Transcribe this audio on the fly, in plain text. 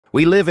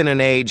We live in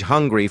an age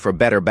hungry for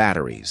better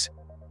batteries.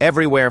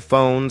 Everywhere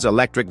phones,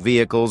 electric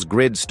vehicles,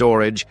 grid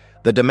storage,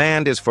 the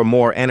demand is for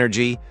more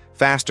energy,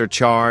 faster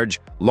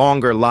charge,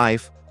 longer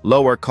life,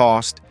 lower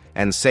cost,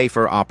 and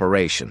safer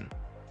operation.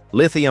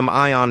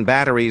 Lithium-ion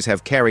batteries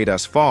have carried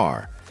us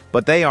far,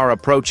 but they are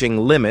approaching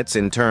limits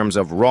in terms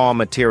of raw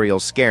material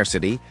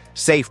scarcity,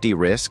 safety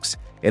risks,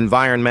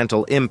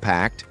 environmental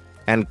impact,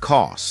 and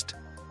cost.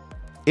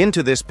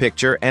 Into this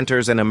picture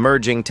enters an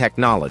emerging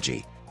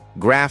technology: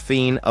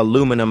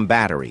 graphene-aluminum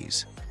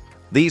batteries.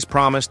 These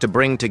promise to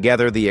bring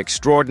together the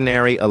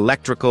extraordinary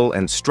electrical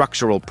and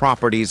structural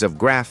properties of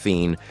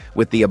graphene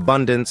with the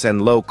abundance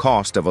and low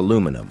cost of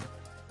aluminum.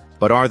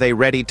 But are they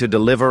ready to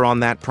deliver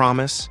on that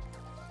promise?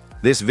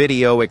 This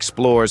video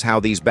explores how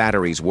these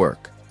batteries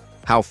work,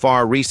 how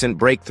far recent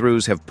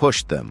breakthroughs have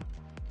pushed them,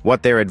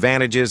 what their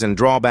advantages and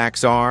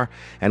drawbacks are,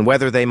 and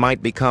whether they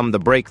might become the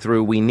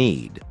breakthrough we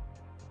need.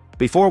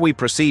 Before we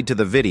proceed to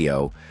the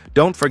video,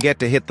 don't forget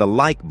to hit the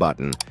like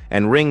button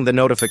and ring the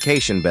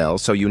notification bell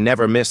so you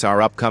never miss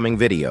our upcoming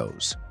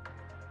videos.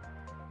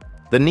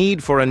 The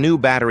need for a new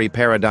battery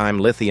paradigm.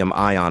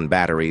 Lithium-ion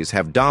batteries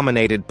have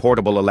dominated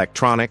portable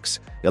electronics,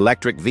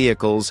 electric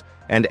vehicles,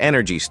 and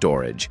energy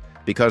storage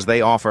because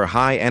they offer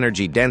high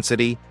energy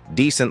density,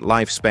 decent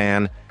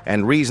lifespan,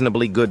 and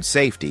reasonably good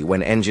safety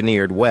when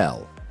engineered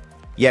well.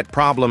 Yet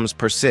problems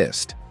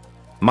persist.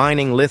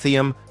 Mining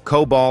lithium,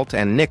 cobalt,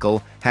 and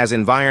nickel has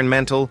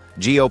environmental,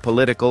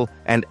 geopolitical,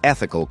 and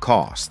ethical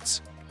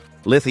costs.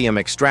 Lithium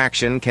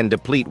extraction can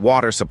deplete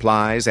water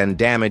supplies and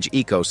damage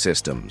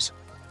ecosystems.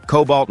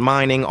 Cobalt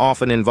mining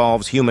often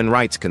involves human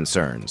rights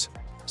concerns.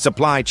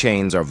 Supply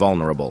chains are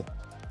vulnerable.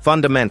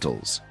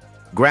 Fundamentals: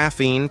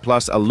 graphene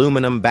plus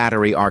aluminum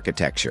battery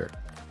architecture.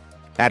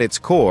 At its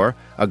core,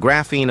 a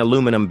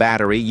graphene-aluminum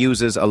battery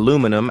uses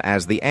aluminum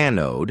as the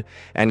anode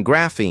and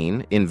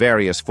graphene in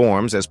various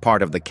forms as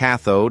part of the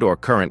cathode or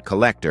current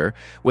collector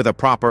with a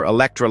proper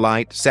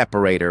electrolyte,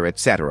 separator,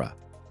 etc.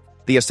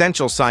 The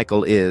essential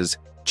cycle is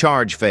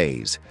charge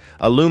phase.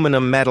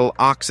 Aluminum metal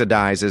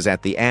oxidizes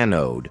at the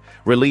anode,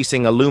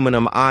 releasing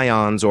aluminum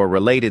ions or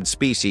related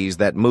species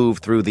that move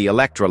through the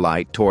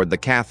electrolyte toward the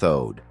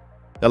cathode.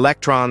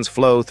 Electrons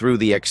flow through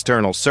the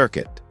external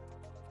circuit.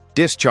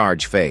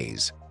 Discharge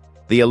phase.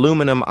 The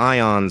aluminum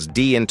ions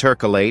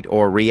deintercalate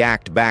or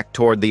react back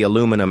toward the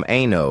aluminum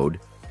anode.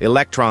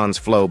 Electrons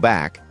flow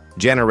back,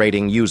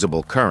 generating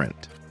usable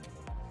current.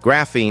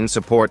 Graphene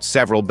supports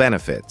several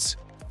benefits: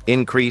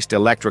 increased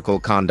electrical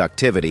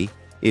conductivity,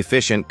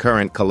 efficient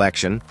current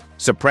collection,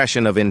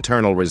 suppression of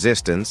internal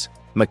resistance,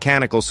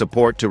 mechanical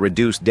support to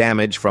reduce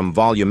damage from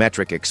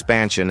volumetric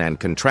expansion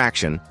and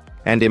contraction,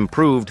 and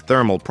improved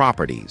thermal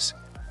properties.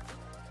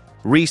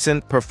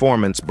 Recent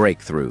performance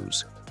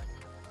breakthroughs.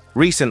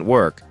 Recent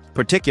work,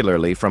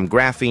 particularly from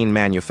Graphene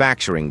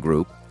Manufacturing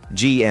Group,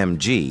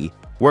 GMG,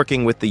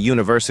 working with the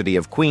University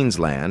of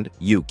Queensland,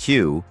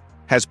 UQ,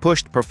 has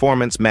pushed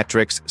performance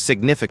metrics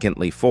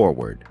significantly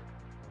forward.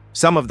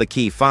 Some of the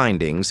key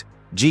findings: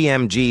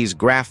 GMG's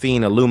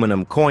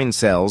graphene-aluminum coin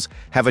cells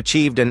have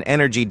achieved an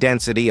energy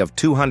density of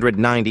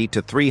 290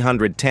 to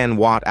 310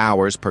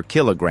 watt-hours per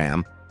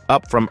kilogram,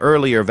 up from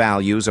earlier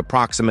values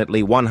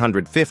approximately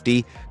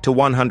 150 to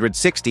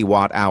 160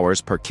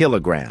 watt-hours per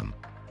kilogram.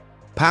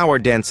 Power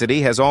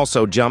density has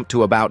also jumped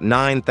to about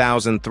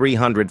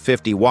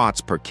 9,350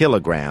 watts per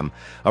kilogram,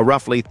 a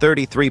roughly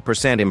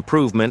 33%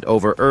 improvement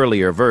over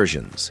earlier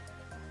versions.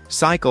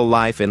 Cycle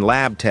life in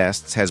lab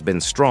tests has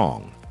been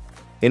strong.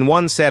 In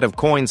one set of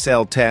coin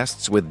cell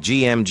tests with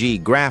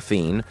GMG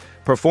graphene,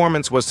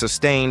 performance was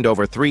sustained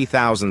over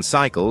 3,000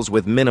 cycles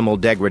with minimal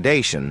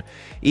degradation,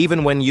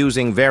 even when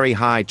using very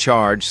high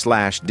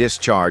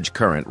charge/discharge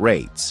current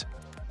rates.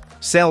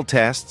 Cell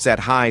tests at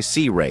high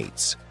C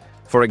rates.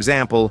 For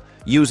example,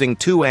 using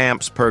 2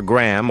 amps per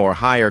gram or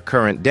higher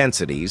current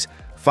densities,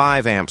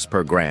 5 amps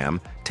per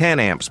gram, 10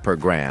 amps per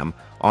gram,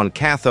 on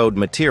cathode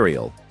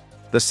material,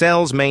 the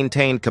cells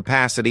maintained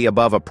capacity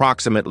above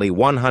approximately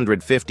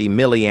 150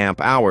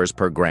 milliamp hours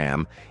per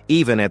gram,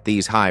 even at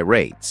these high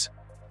rates.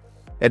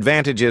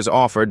 Advantages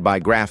offered by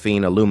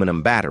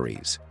graphene-aluminum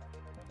batteries.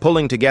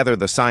 Pulling together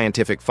the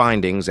scientific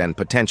findings and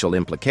potential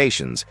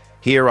implications,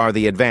 here are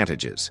the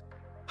advantages.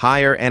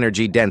 Higher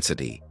energy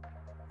density.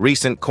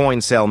 Recent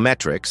coin cell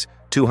metrics,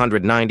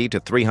 290 to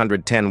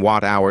 310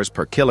 watt-hours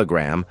per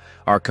kilogram,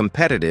 are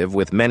competitive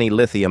with many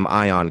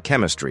lithium-ion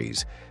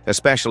chemistries,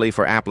 especially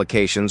for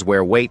applications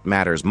where weight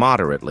matters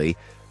moderately,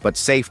 but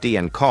safety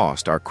and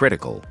cost are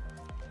critical.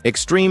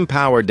 Extreme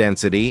power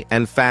density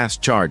and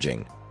fast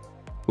charging.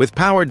 With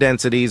power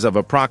densities of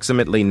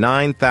approximately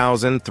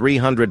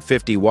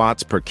 9,350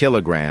 watts per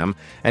kilogram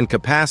and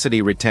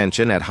capacity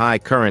retention at high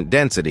current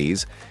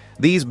densities,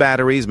 these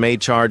batteries may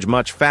charge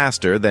much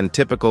faster than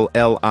typical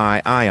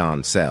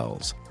Li-ion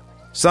cells.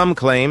 Some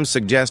claims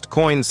suggest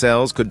coin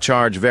cells could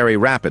charge very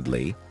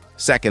rapidly,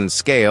 second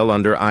scale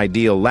under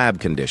ideal lab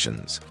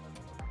conditions.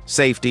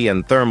 Safety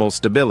and thermal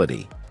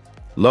stability.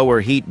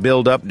 Lower heat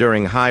buildup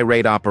during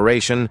high-rate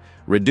operation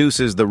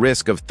reduces the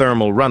risk of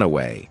thermal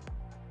runaway.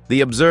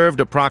 The observed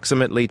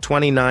approximately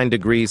 29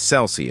 degrees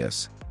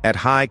Celsius, at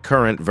high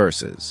current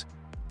versus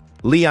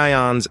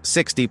Li-ion's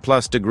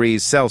 60+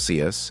 degrees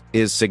Celsius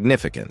is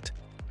significant.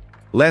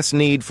 Less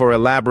need for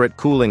elaborate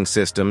cooling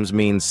systems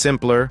means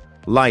simpler,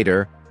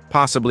 lighter,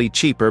 possibly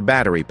cheaper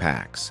battery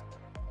packs.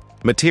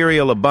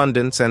 Material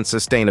abundance and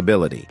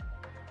sustainability.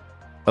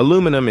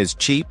 Aluminum is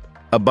cheap,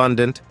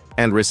 abundant,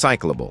 and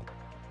recyclable.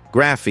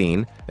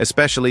 Graphene,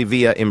 especially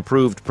via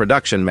improved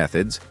production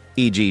methods,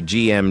 e.g.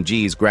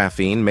 GMG's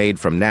graphene made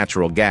from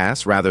natural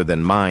gas rather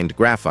than mined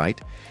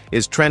graphite,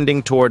 is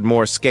trending toward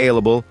more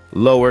scalable,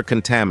 lower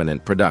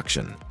contaminant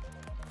production.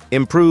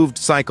 Improved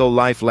cycle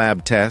life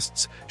lab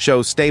tests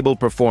show stable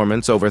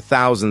performance over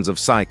thousands of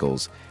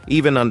cycles,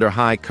 even under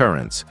high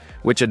currents,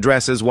 which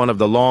addresses one of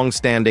the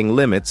long-standing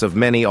limits of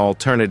many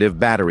alternative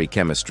battery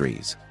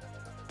chemistries.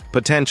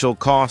 Potential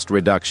cost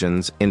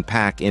reductions in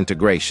pack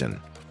integration.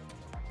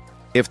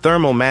 If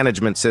thermal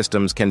management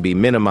systems can be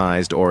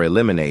minimized or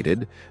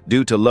eliminated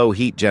due to low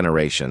heat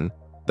generation,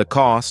 the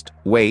cost,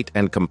 weight,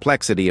 and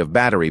complexity of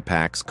battery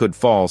packs could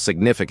fall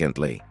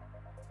significantly.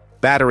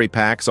 Battery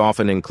packs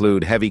often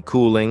include heavy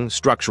cooling,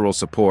 structural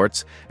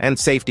supports, and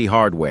safety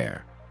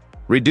hardware.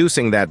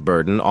 Reducing that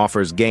burden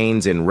offers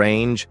gains in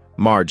range,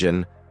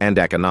 margin, and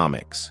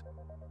economics.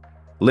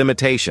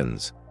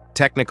 Limitations,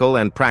 technical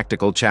and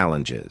practical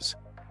challenges.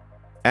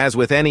 As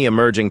with any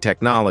emerging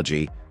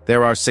technology,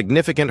 there are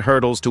significant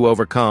hurdles to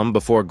overcome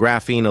before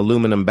graphene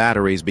aluminum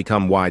batteries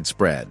become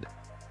widespread.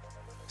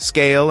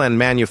 Scale and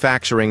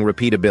manufacturing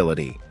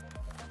repeatability.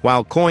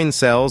 While coin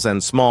cells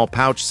and small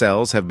pouch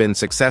cells have been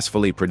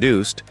successfully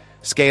produced,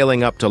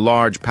 scaling up to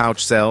large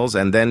pouch cells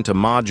and then to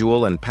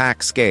module and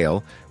pack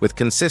scale with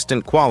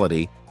consistent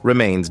quality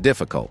remains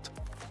difficult.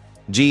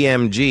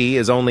 GMG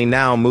is only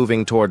now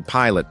moving toward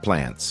pilot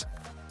plants.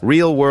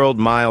 Real-world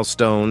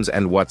milestones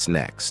and what's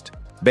next.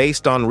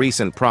 Based on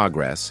recent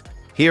progress,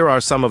 here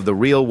are some of the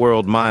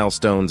real-world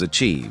milestones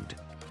achieved,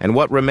 and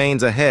what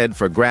remains ahead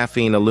for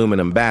graphene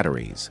aluminum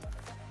batteries.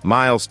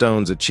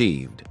 Milestones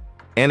achieved.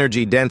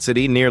 Energy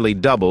density nearly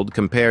doubled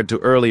compared to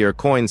earlier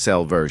coin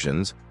cell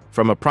versions,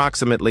 from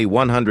approximately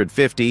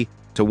 150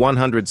 to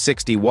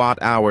 160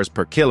 watt-hours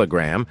per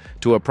kilogram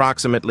to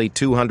approximately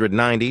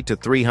 290 to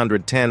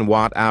 310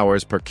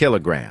 watt-hours per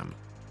kilogram.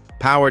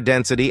 Power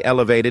density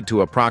elevated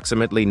to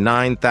approximately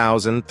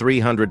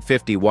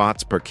 9,350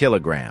 watts per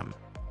kilogram.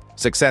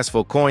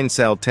 Successful coin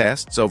cell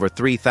tests over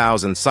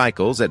 3,000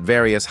 cycles at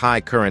various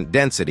high current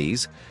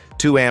densities,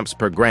 2 amps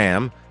per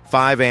gram,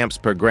 5 amps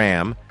per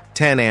gram,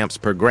 10 amps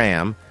per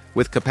gram,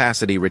 with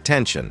capacity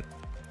retention.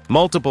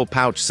 Multiple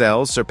pouch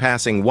cells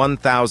surpassing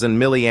 1,000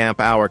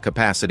 milliamp-hour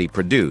capacity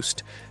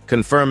produced,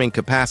 confirming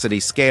capacity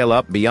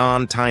scale-up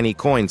beyond tiny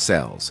coin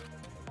cells.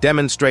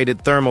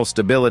 Demonstrated thermal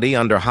stability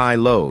under high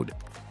load.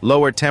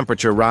 Lower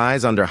temperature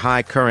rise under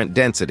high current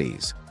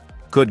densities.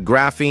 Could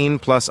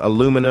graphene plus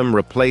aluminum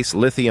replace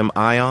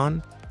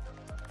lithium-ion?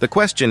 The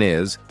question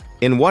is,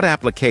 in what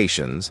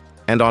applications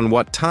and on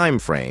what time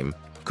frame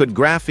could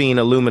graphene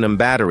aluminum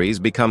batteries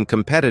become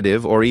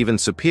competitive or even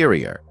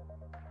superior?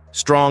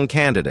 Strong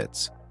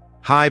candidates.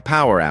 High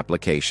power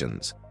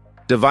applications.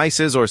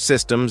 Devices or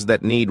systems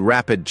that need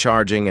rapid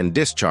charging and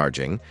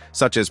discharging,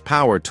 such as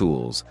power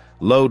tools,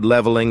 load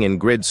leveling in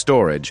grid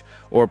storage,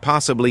 or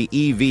possibly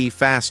EV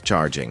fast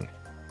charging.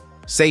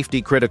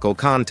 Safety-critical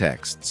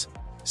contexts.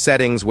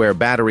 Settings where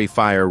battery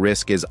fire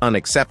risk is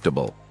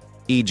unacceptable,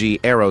 e.g.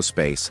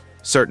 aerospace,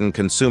 certain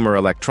consumer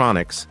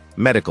electronics,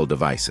 medical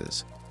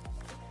devices.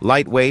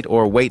 Lightweight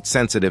or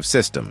weight-sensitive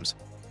systems,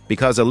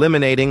 because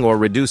eliminating or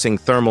reducing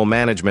thermal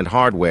management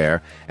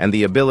hardware and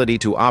the ability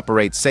to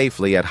operate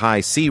safely at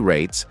high C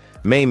rates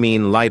may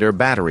mean lighter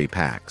battery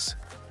packs.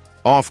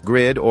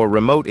 Off-grid or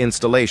remote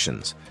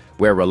installations,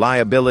 where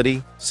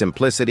reliability,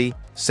 simplicity,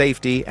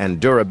 safety, and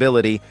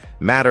durability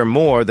matter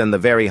more than the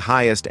very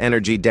highest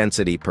energy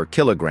density per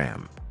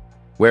kilogram.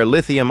 Where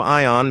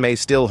lithium-ion may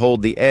still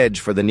hold the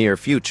edge for the near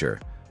future,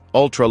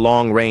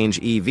 ultra-long-range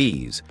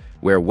EVs,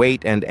 where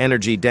weight and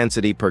energy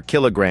density per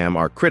kilogram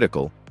are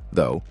critical,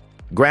 though,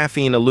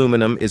 graphene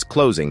aluminum is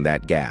closing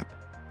that gap.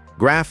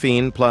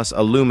 Graphene plus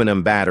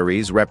aluminum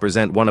batteries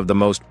represent one of the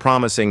most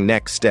promising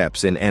next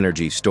steps in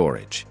energy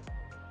storage.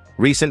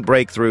 Recent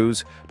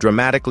breakthroughs,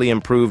 dramatically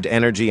improved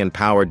energy and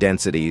power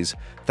densities,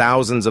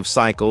 thousands of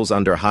cycles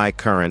under high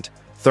current,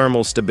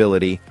 thermal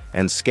stability,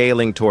 and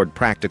scaling toward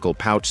practical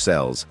pouch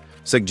cells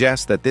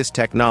suggest that this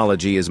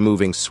technology is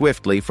moving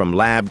swiftly from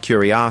lab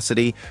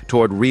curiosity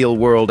toward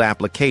real-world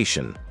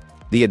application.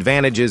 The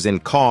advantages in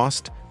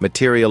cost,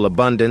 material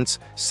abundance,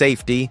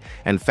 safety,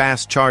 and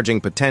fast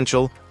charging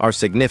potential are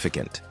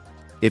significant.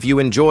 If you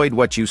enjoyed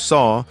what you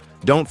saw,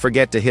 don't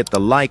forget to hit the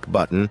like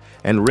button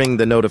and ring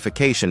the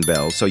notification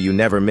bell so you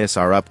never miss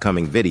our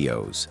upcoming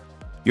videos.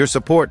 Your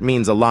support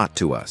means a lot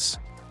to us.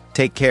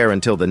 Take care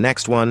until the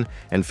next one,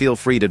 and feel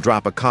free to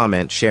drop a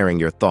comment sharing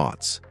your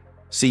thoughts.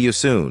 See you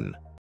soon.